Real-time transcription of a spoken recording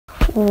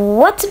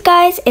What's up,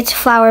 guys? It's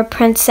Flower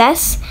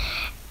Princess,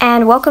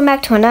 and welcome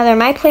back to another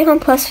My PlayHome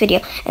Plus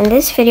video. In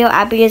this video,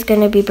 Abby is going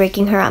to be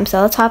breaking her arm,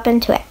 so let's hop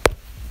into it.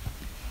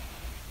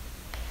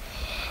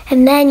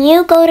 And then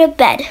you go to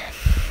bed.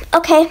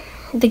 Okay,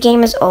 the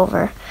game is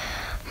over.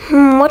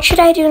 What should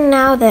I do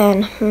now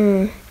then?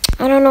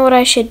 I don't know what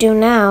I should do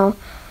now.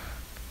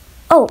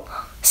 Oh,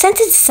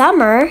 since it's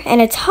summer and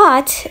it's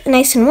hot,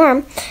 nice and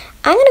warm,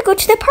 I'm going to go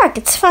to the park.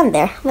 It's fun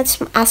there.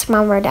 Let's ask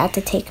Mom or Dad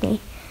to take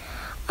me.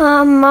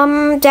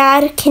 Mom,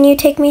 Dad, can you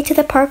take me to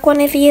the park,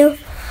 one of you?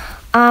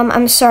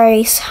 I'm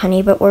sorry,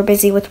 honey, but we're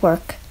busy with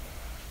work.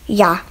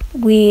 Yeah,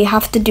 we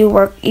have to do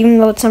work, even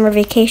though it's summer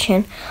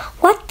vacation.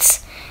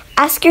 What?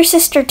 Ask your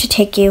sister to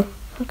take you.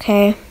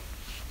 Okay.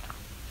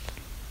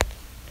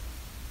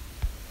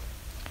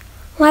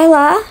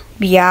 Lila?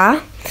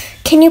 Yeah?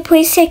 Can you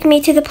please take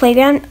me to the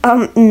playground?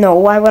 No,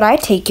 why would I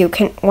take you?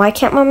 Why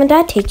can't Mom and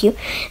Dad take you?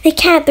 They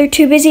can't, they're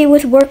too busy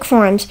with work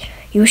forms.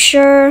 You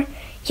sure?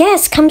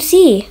 Yes, come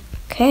see.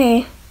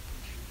 Okay.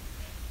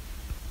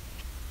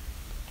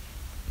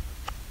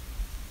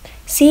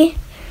 See?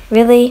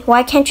 Really?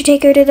 Why can't you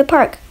take her to the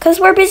park? 'Cause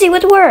we're busy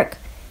with work.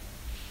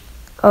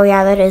 Oh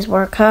yeah, that is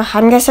work, huh?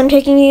 I guess I'm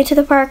taking you to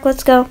the park.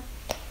 Let's go.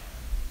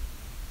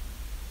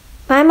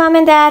 Bye, Mom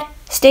and Dad.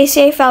 Stay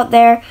safe out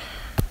there.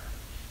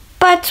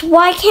 But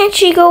why can't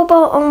she go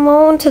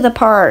alone to the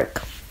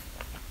park?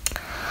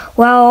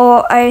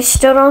 Well, I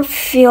still don't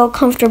feel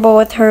comfortable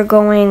with her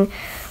going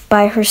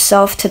by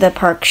herself to the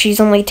park. She's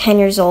only 10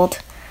 years old.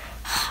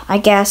 I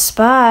guess.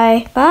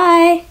 Bye.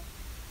 Bye.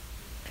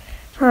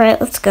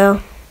 Alright, let's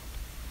go.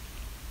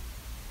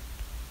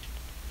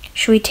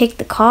 Should we take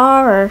the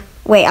car or...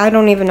 Wait, I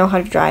don't even know how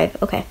to drive.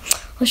 Okay,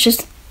 let's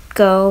just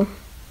go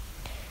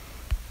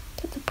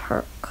to the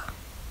park.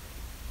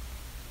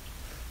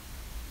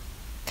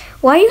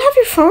 Why do you have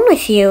your phone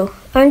with you?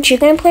 Aren't you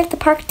going to play at the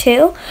park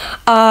too?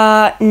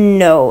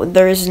 No,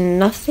 there's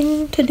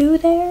nothing to do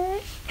there.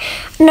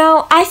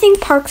 No, I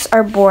think parks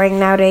are boring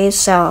nowadays,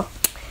 so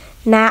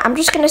nah, I'm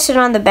just gonna sit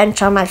on the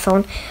bench on my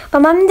phone.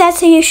 But Mom and Dad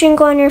say you shouldn't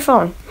go on your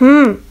phone.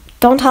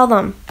 Don't tell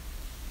them.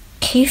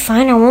 Okay,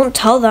 fine, I won't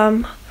tell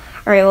them.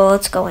 Alright, well,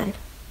 let's go in.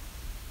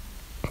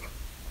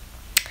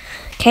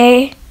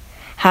 Okay,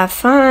 have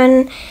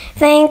fun.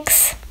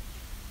 Thanks.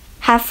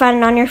 Have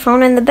fun on your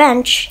phone and the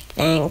bench.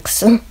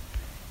 Thanks.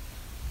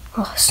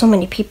 Oh, so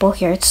many people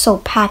here. It's so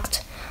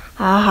packed.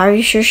 Are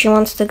you sure she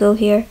wants to go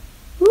here?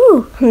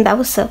 Ooh, that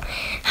was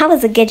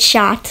a good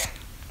shot.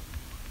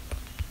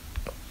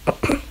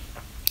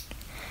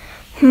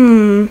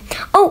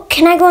 Oh,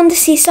 can I go on the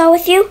seesaw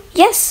with you?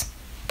 Yes,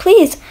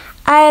 please.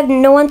 I have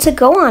no one to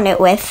go on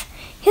it with.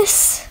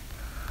 Yes.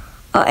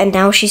 And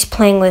now she's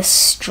playing with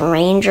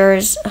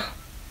strangers.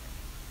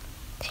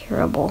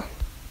 Terrible.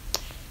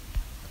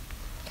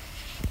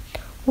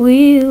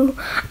 Woo.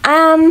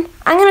 I'm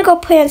gonna go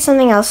play on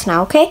something else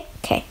now, okay?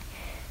 Okay.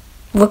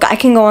 Look, I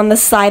can go on the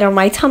slide on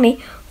my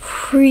tummy.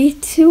 3,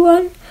 2,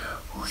 1.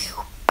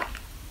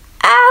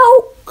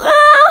 Ow! Ow!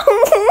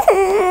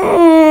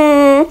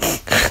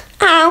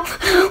 Ow!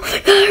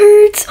 That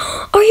hurts.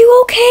 Are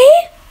you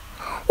okay?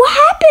 What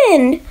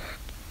happened?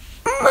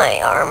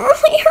 My arm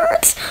really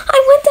hurts.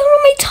 I went down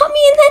on my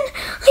tummy and then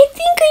I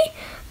think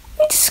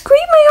I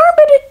scraped my arm,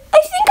 but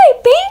I think I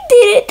banged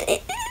it.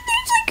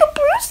 There's like a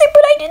bruise there,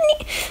 but I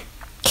didn't.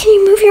 Can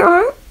you move your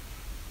arm?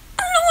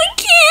 No, I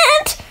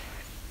can't.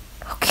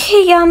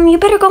 Okay, you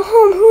better go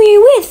home. Who are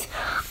you with?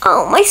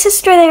 Oh, my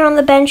sister there on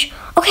the bench.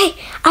 Okay,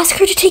 ask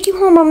her to take you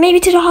home or maybe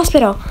to the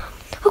hospital.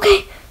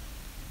 Okay.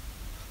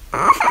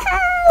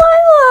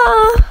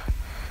 Lila.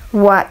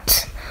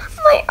 What?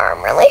 My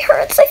arm really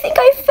hurts. I think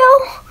I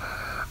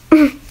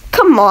fell.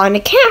 Come on,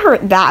 it can't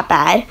hurt that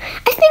bad.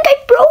 I think I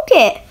broke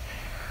it.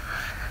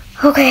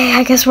 Okay,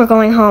 I guess we're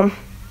going home.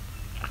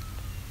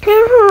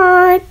 It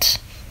hurt.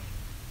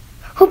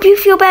 Hope you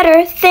feel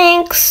better.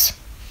 Thanks.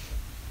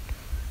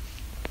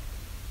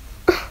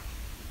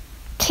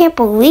 Can't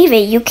believe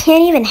it. You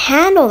can't even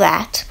handle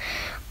that.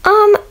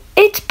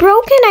 It's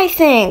broken, I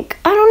think.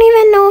 I don't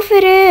even know if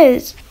it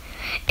is.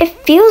 It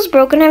feels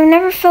broken. I've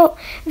never felt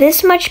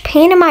this much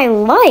pain in my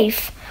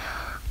life.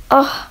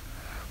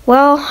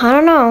 Well, I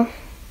don't know.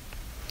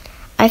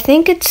 I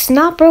think it's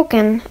not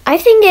broken. I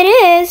think it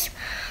is.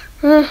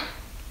 Oh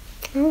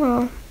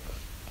well.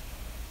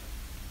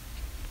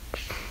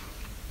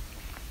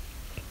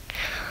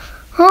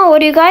 Oh,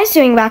 what are you guys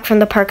doing back from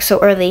the park so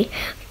early?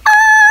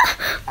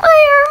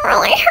 My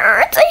arm really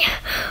hurts.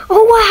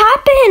 Oh, what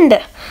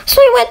happened? So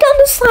I went down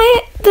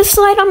the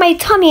slide on my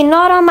tummy,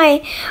 not on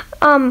my,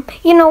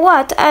 you know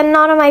what, and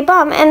not on my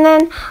bum. And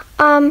then,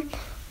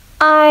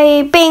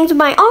 I banged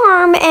my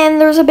arm, and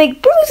there's a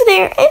big bruise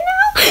there, and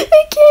now I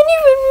can't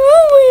even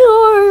move my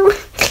arm.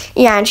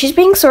 Yeah, and she's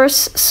being so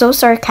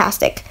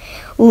sarcastic.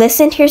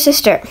 Listen to your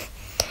sister.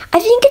 I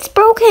think it's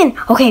broken.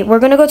 Okay, we're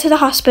gonna go to the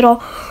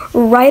hospital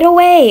right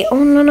away.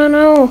 Oh,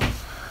 no.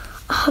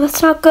 Oh,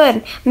 that's not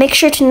good. Make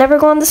sure to never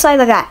go on the side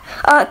like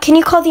that. Can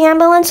you call the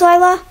ambulance,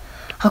 Lila?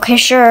 Okay,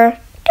 sure.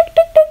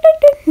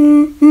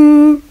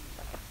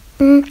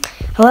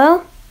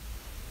 Hello?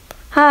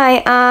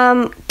 Hi,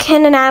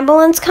 can an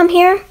ambulance come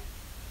here?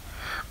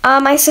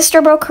 My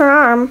sister broke her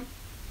arm.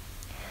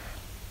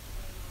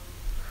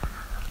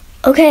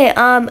 Okay,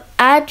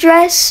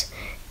 address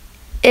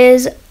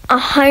is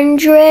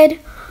 100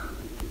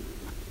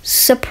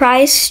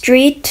 Surprise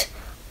Street,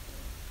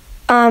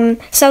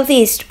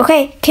 southeast.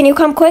 Okay, can you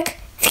come quick?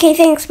 Okay,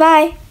 thanks,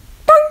 bye.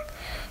 Bang.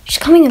 She's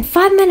coming in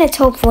 5 minutes,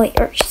 hopefully,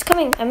 or she's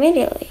coming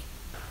immediately.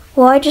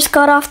 Well, I just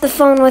got off the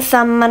phone with,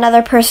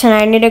 another person.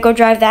 I need to go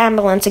drive the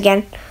ambulance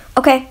again.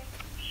 Okay.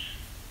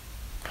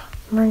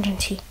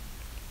 Emergency.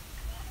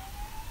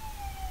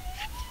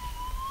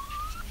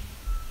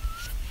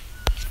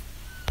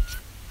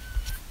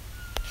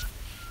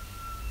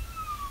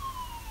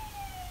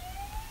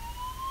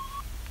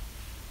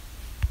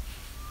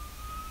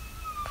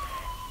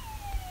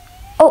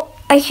 Oh,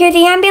 I hear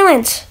the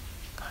ambulance.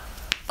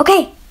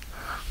 Okay.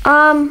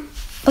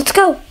 Let's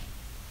go.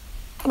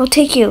 We'll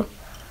take you.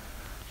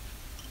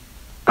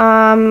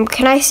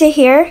 Can I sit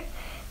here?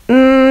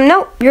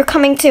 No, you're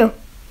coming too.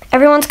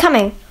 Everyone's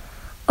coming.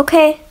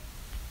 Okay.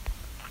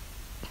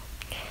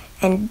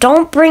 And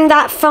don't bring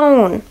that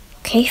phone.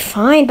 Okay,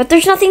 fine. But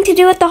there's nothing to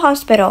do at the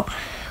hospital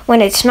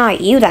when it's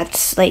not you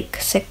that's, like,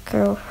 sick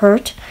or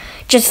hurt.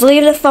 Just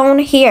leave the phone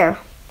here.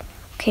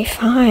 Okay,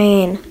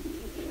 fine.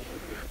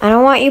 I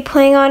don't want you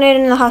playing on it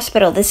in the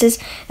hospital.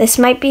 This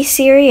might be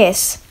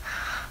serious.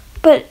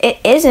 But it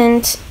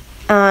isn't.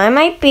 It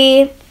might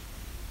be.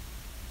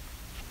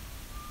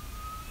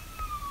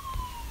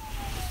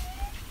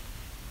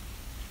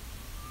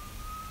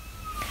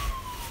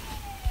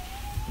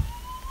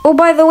 Oh,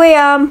 by the way,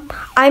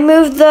 I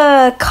moved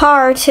the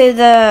car to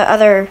the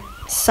other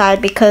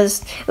side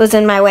because it was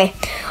in my way.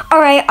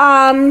 Alright,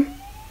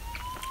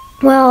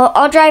 well,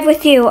 I'll drive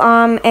with you,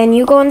 and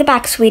you go in the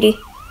back, sweetie.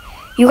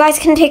 You guys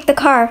can take the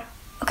car,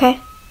 okay?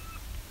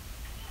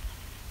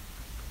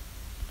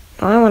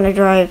 I want to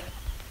drive.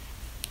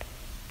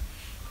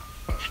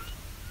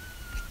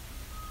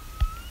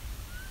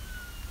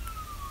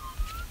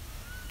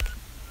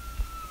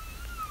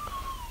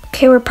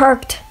 Okay, we're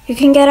parked. You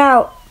can get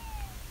out.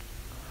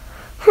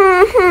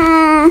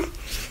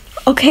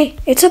 Okay,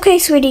 it's okay,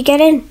 sweetie. Get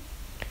in.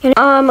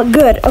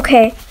 Good.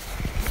 Okay.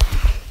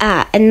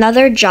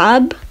 Another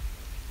job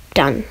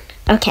done.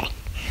 Okay.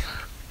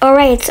 All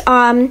right.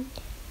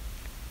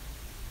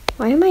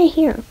 Why am I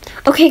here?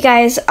 Okay,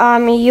 guys.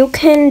 You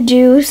can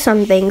do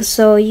something.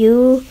 So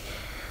you,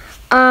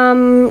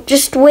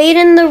 just wait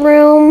in the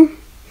room,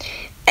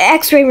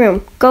 X-ray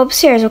room. Go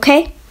upstairs.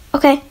 Okay.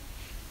 Okay.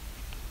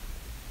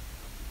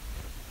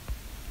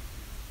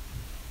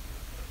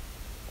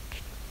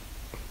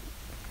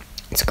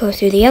 Let's go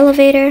through the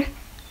elevator.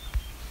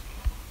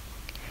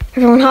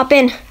 Everyone hop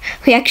in.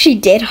 We actually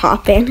did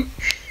hop in.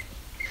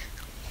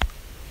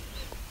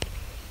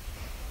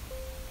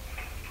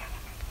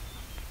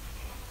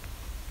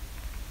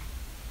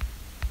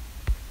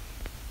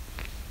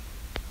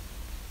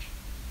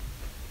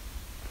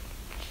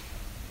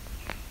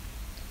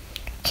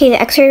 Okay,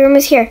 the X-ray room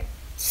is here. It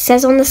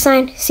says on the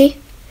sign, see?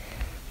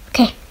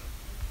 Okay.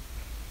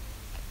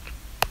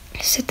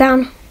 Sit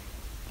down.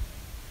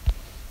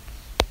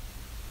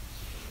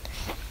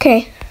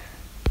 Okay.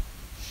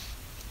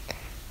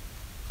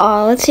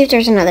 Let's see if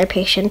there's another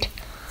patient.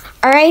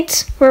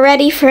 Alright, we're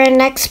ready for our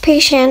next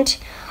patient.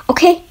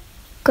 Okay,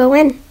 go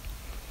in.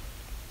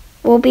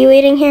 We'll be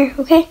waiting here,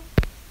 okay?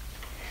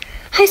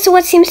 Hi, so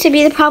what seems to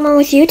be the problem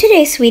with you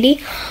today,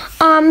 sweetie?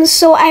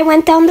 So I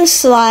went down the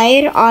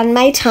slide on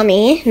my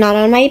tummy, not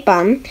on my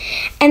bum,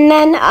 and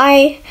then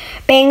I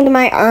banged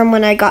my arm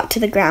when I got to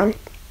the ground.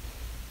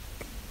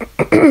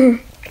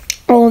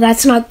 Oh,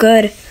 that's not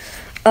good.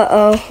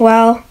 Uh-oh,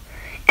 well,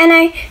 and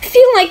I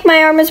feel like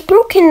my arm is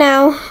broken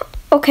now.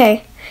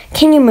 Okay,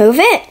 can you move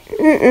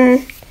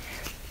it?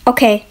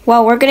 Okay,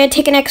 well, we're gonna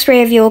take an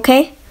x-ray of you,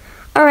 okay?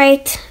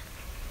 Alright,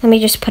 let me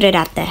just put it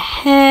at the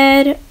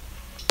head.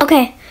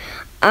 Okay,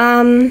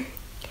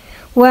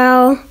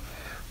 well,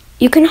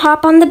 you can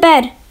hop on the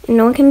bed.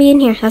 No one can be in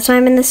here. That's why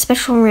I'm in this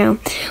special room.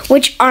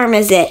 Which arm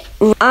is it?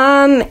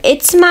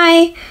 It's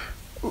my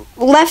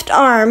left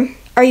arm.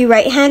 Are you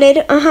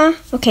right-handed? Uh-huh.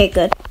 Okay,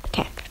 good.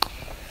 Okay.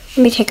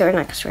 Let me take our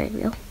x-ray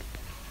view.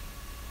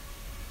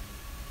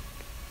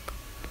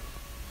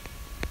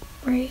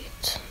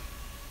 Right.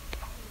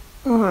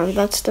 Oh,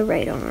 that's the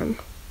right arm.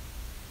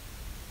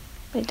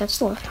 Wait, that's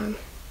the left arm.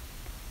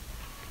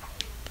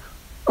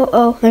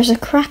 Uh-oh, there's a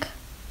crack.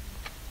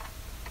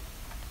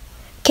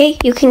 Okay,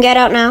 you can get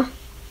out now.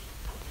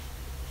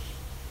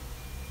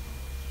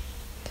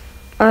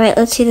 Alright,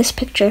 let's see this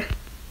picture.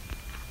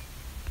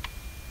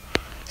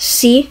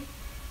 See?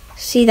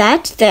 See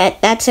that?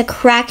 That's a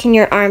crack in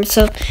your arm,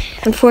 so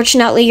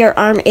unfortunately your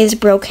arm is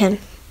broken.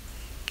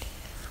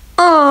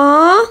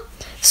 Aww.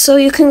 So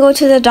you can go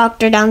to the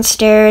doctor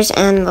downstairs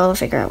and they'll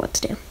figure out what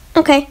to do.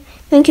 Okay,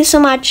 thank you so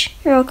much.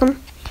 You're welcome.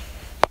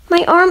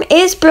 My arm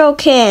is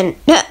broken.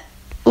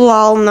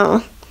 Lol,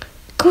 no.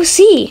 Go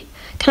see.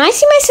 Can I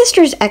see my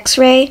sister's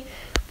x-ray?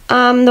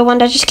 The one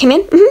that just came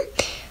in?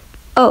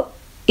 Oh,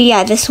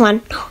 yeah, this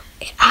one.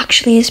 It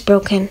actually is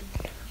broken.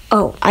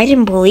 Oh, I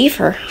didn't believe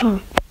her. Oh.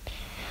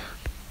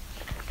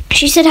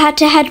 She said I had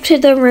to head to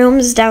the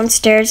rooms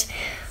downstairs.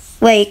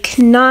 Like,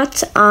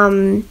 not,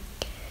 the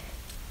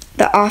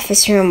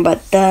office room,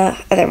 but the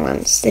other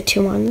ones. The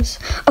 2 ones.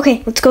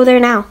 Okay, let's go there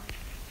now.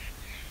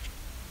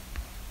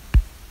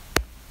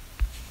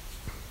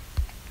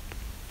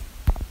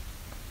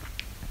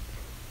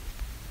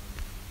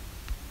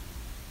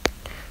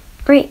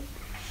 Great.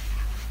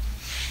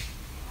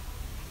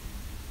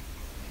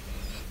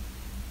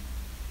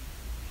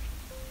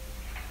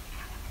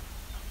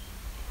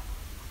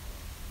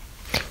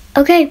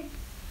 Okay.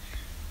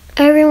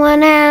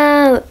 Everyone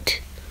out.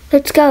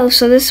 Let's go.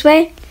 So this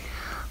way?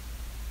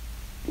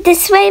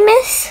 This way,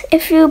 miss?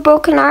 If you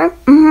broke an arm?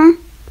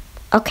 Mm-hmm.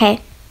 Okay.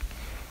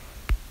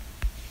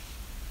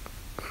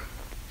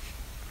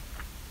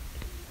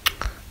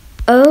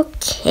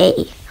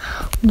 Okay.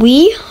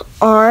 We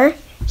are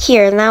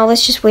here. Now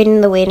let's just wait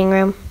in the waiting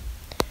room.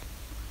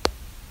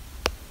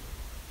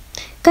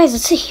 Guys,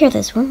 let's sit here.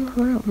 There's one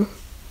more room.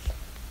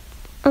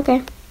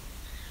 Okay.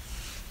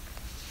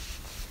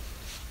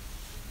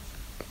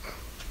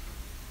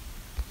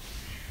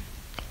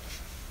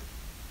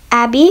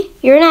 Abby,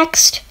 you're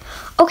next.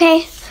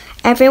 Okay,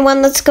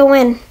 everyone, let's go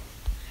in.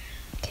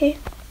 Okay.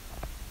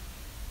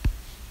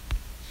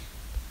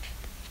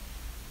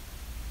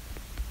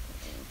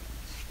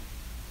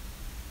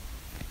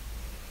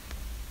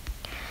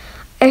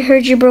 I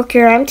heard you broke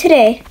your arm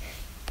today.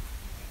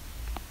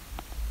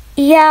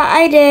 Yeah,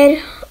 I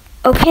did.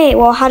 Okay,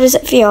 well, how does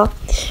it feel?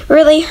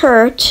 Really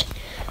hurt.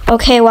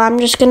 Okay, well, I'm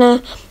just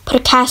gonna put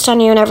a cast on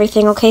you and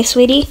everything, okay,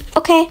 sweetie?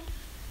 Okay.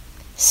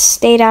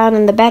 Stay down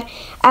in the bed.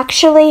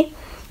 Actually,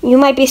 you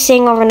might be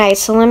staying overnight,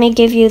 so let me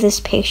give you this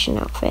patient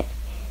outfit.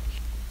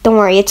 Don't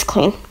worry, it's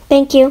clean.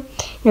 Thank you.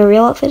 Your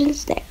real outfit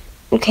is there.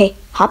 Okay,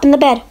 hop in the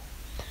bed.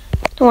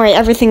 Don't worry,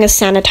 everything is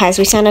sanitized.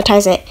 We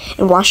sanitize it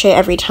and wash it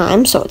every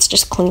time, so it's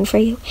just clean for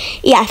you.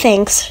 Yeah,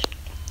 thanks.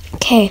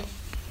 Okay.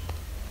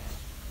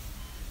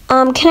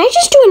 Can I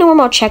just do a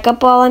normal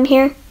checkup while I'm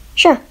here?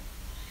 Sure.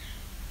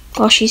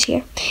 While she's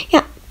here.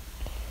 Yeah.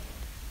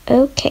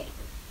 Okay.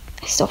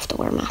 I still have to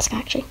wear a mask,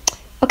 actually.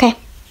 Okay.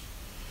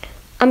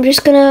 I'm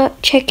just gonna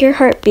check your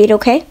heartbeat,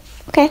 okay?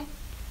 Okay.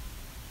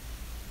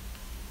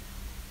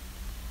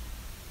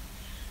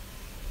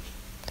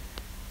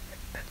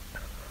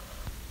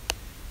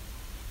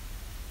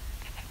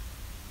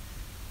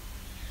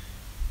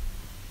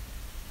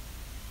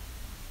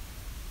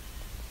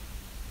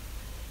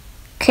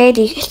 Okay,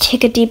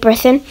 take a deep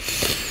breath in.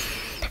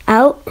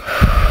 Out.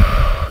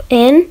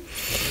 In.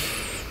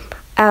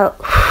 Out.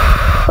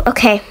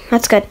 Okay,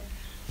 that's good.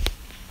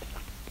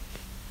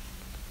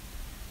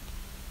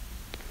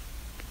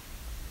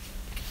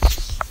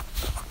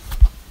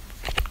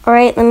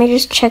 Alright, let me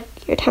just check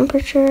your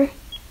temperature.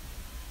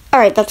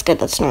 Alright, that's good,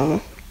 that's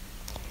normal.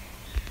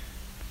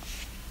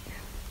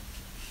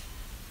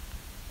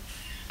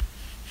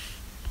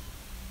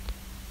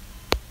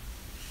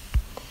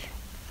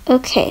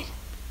 Okay.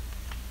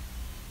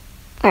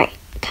 Alright,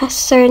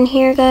 casts are in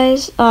here,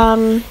 guys.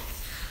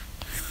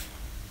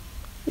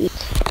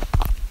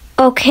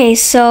 Okay,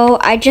 so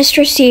I just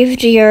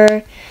received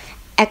your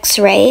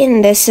x-ray,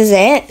 and this is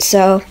it.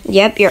 So,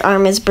 yep, your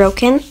arm is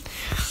broken.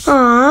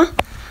 Aww.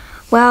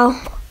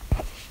 Well,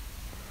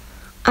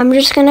 I'm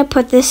just gonna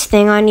put this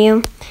thing on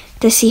you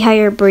to see how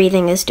your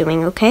breathing is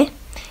doing, okay?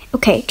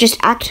 Okay, just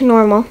act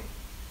normal.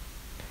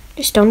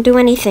 Just don't do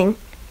anything.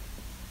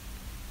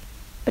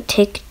 But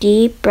take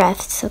deep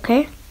breaths,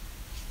 okay?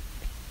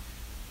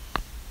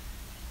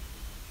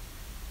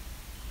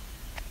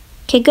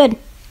 Okay, good.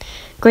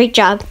 Great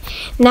job.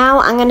 Now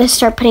I'm gonna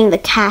start putting the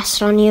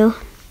cast on you.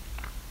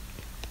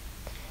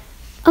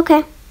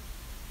 Okay.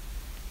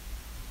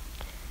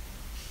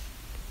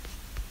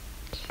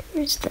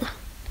 Where's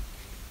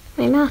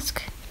my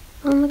mask?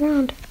 On the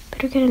ground.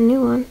 Better get a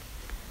new one.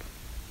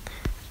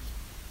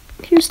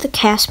 Here's the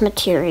cast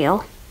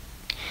material.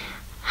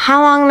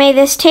 How long may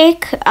this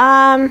take?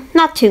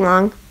 Not too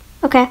long.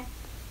 Okay.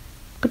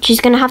 But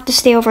she's gonna have to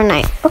stay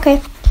overnight.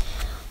 Okay.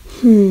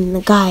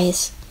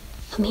 Guys,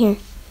 come here.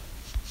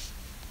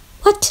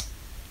 What?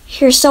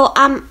 Here, so,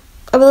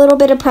 a little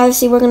bit of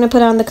privacy. We're gonna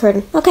put on the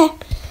curtain. Okay.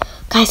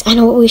 Guys, I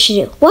know what we should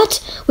do. What?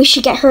 We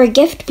should get her a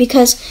gift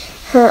because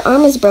her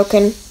arm is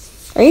broken.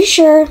 Are you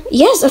sure?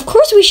 Yes, of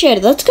course we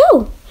should. Let's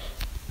go.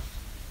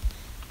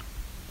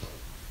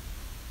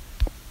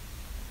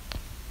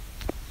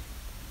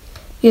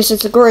 Yes,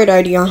 it's a great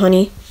idea,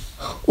 honey.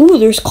 Ooh,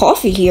 there's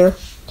coffee here.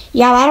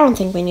 Yeah, I don't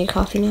think we need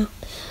coffee now.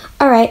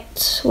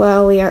 Alright,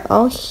 well, we are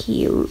all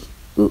here.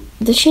 Ooh,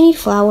 does she need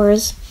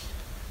flowers?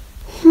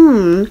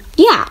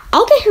 Yeah,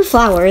 I'll get her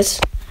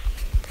flowers.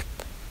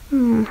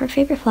 Her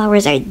favorite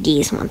flowers are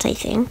these ones, I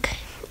think.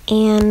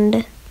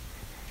 And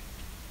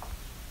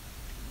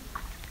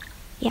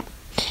yeah.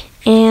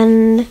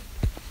 And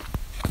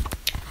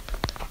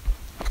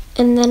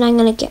then I'm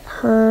gonna get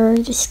her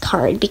this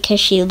card because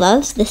she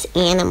loves this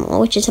animal,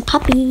 which is a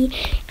puppy,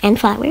 and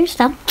flowers.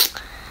 So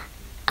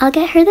I'll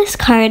get her this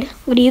card.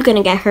 What are you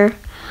gonna get her?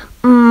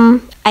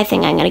 I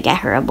think I'm gonna get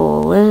her a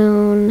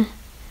balloon.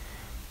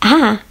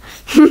 Ah.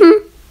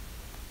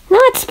 No,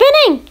 it's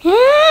spinning.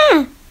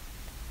 Ah.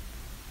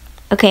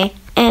 Okay,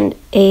 and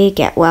a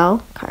get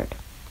well card.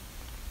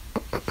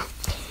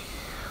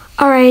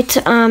 Alright,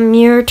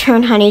 your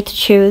turn, honey, to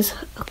choose.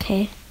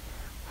 Okay.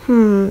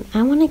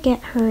 I want to get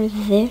her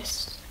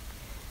this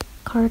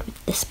card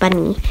with this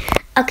bunny.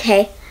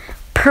 Okay,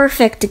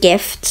 perfect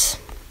gifts.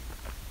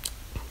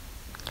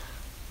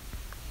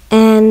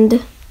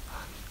 And,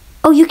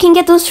 oh, you can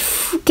get those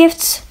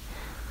gifts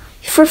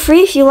for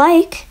free if you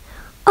like.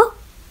 Oh,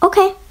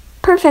 okay,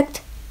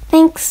 perfect.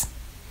 Thanks.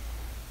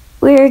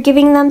 We're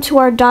giving them to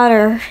our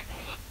daughter,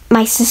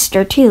 my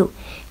sister, too.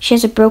 She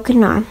has a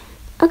broken arm.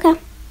 Okay.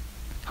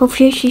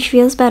 Hopefully she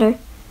feels better.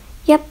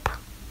 Yep.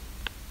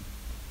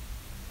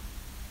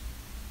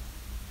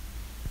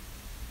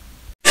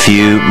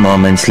 Few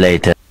moments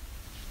later.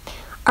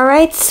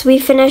 Alright, so we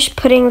finished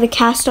putting the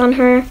cast on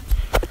her.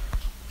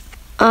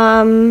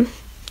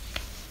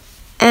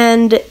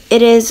 And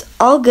it is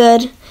all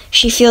good.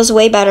 She feels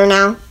way better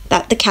now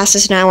that the cast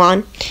is now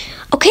on.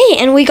 Okay,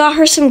 and we got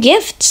her some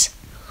gifts.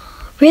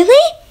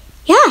 Really?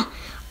 Yeah.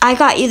 I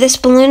got you this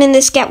balloon and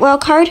this get well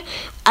card.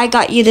 I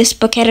got you this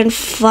bouquet and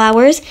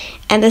flowers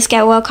and this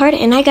get well card.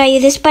 And I got you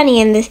this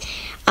bunny and this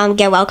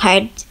get well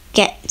card,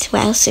 get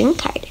well soon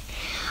card.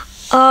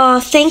 Oh,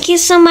 thank you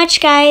so much,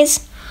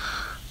 guys.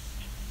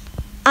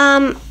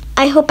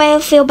 I hope I'll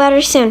feel better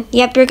soon.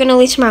 Yep, you're gonna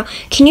leave tomorrow.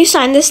 Can you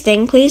sign this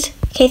thing, please?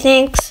 Okay,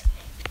 thanks.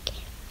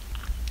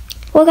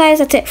 Well, guys,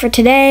 that's it for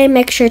today.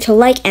 Make sure to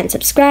like and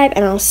subscribe,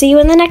 and I'll see you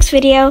in the next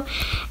video.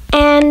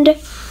 And,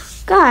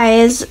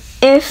 guys,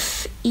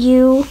 if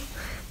you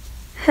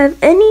have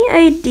any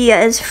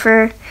ideas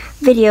for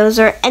videos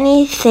or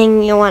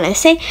anything you want to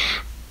say,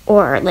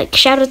 or, like,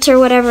 shoutouts or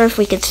whatever, if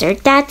we could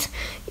start that,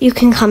 you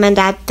can comment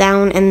that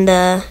down in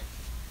the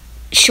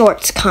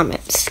shorts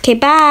comments. Okay,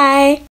 bye!